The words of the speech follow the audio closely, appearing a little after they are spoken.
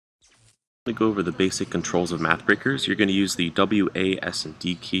To go over the basic controls of Mathbreakers, you're going to use the W, A, S, and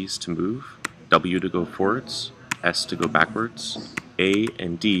D keys to move, W to go forwards, S to go backwards, A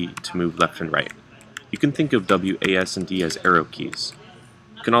and D to move left and right. You can think of W, A, S, and D as arrow keys.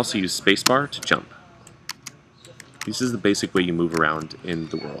 You can also use Spacebar to jump. This is the basic way you move around in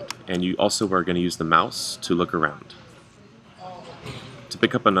the world, and you also are going to use the mouse to look around. To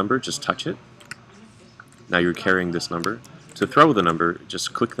pick up a number, just touch it. Now you're carrying this number. To throw the number,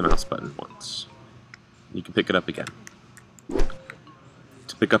 just click the mouse button once. You can pick it up again.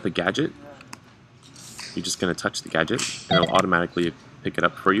 To pick up a gadget, you're just going to touch the gadget, and it'll automatically pick it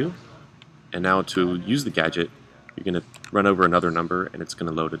up for you. And now to use the gadget, you're going to run over another number, and it's going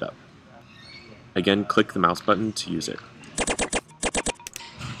to load it up. Again, click the mouse button to use it.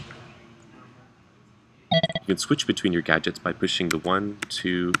 You can switch between your gadgets by pushing the 1,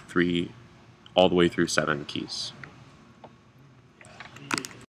 2, 3, all the way through 7 keys.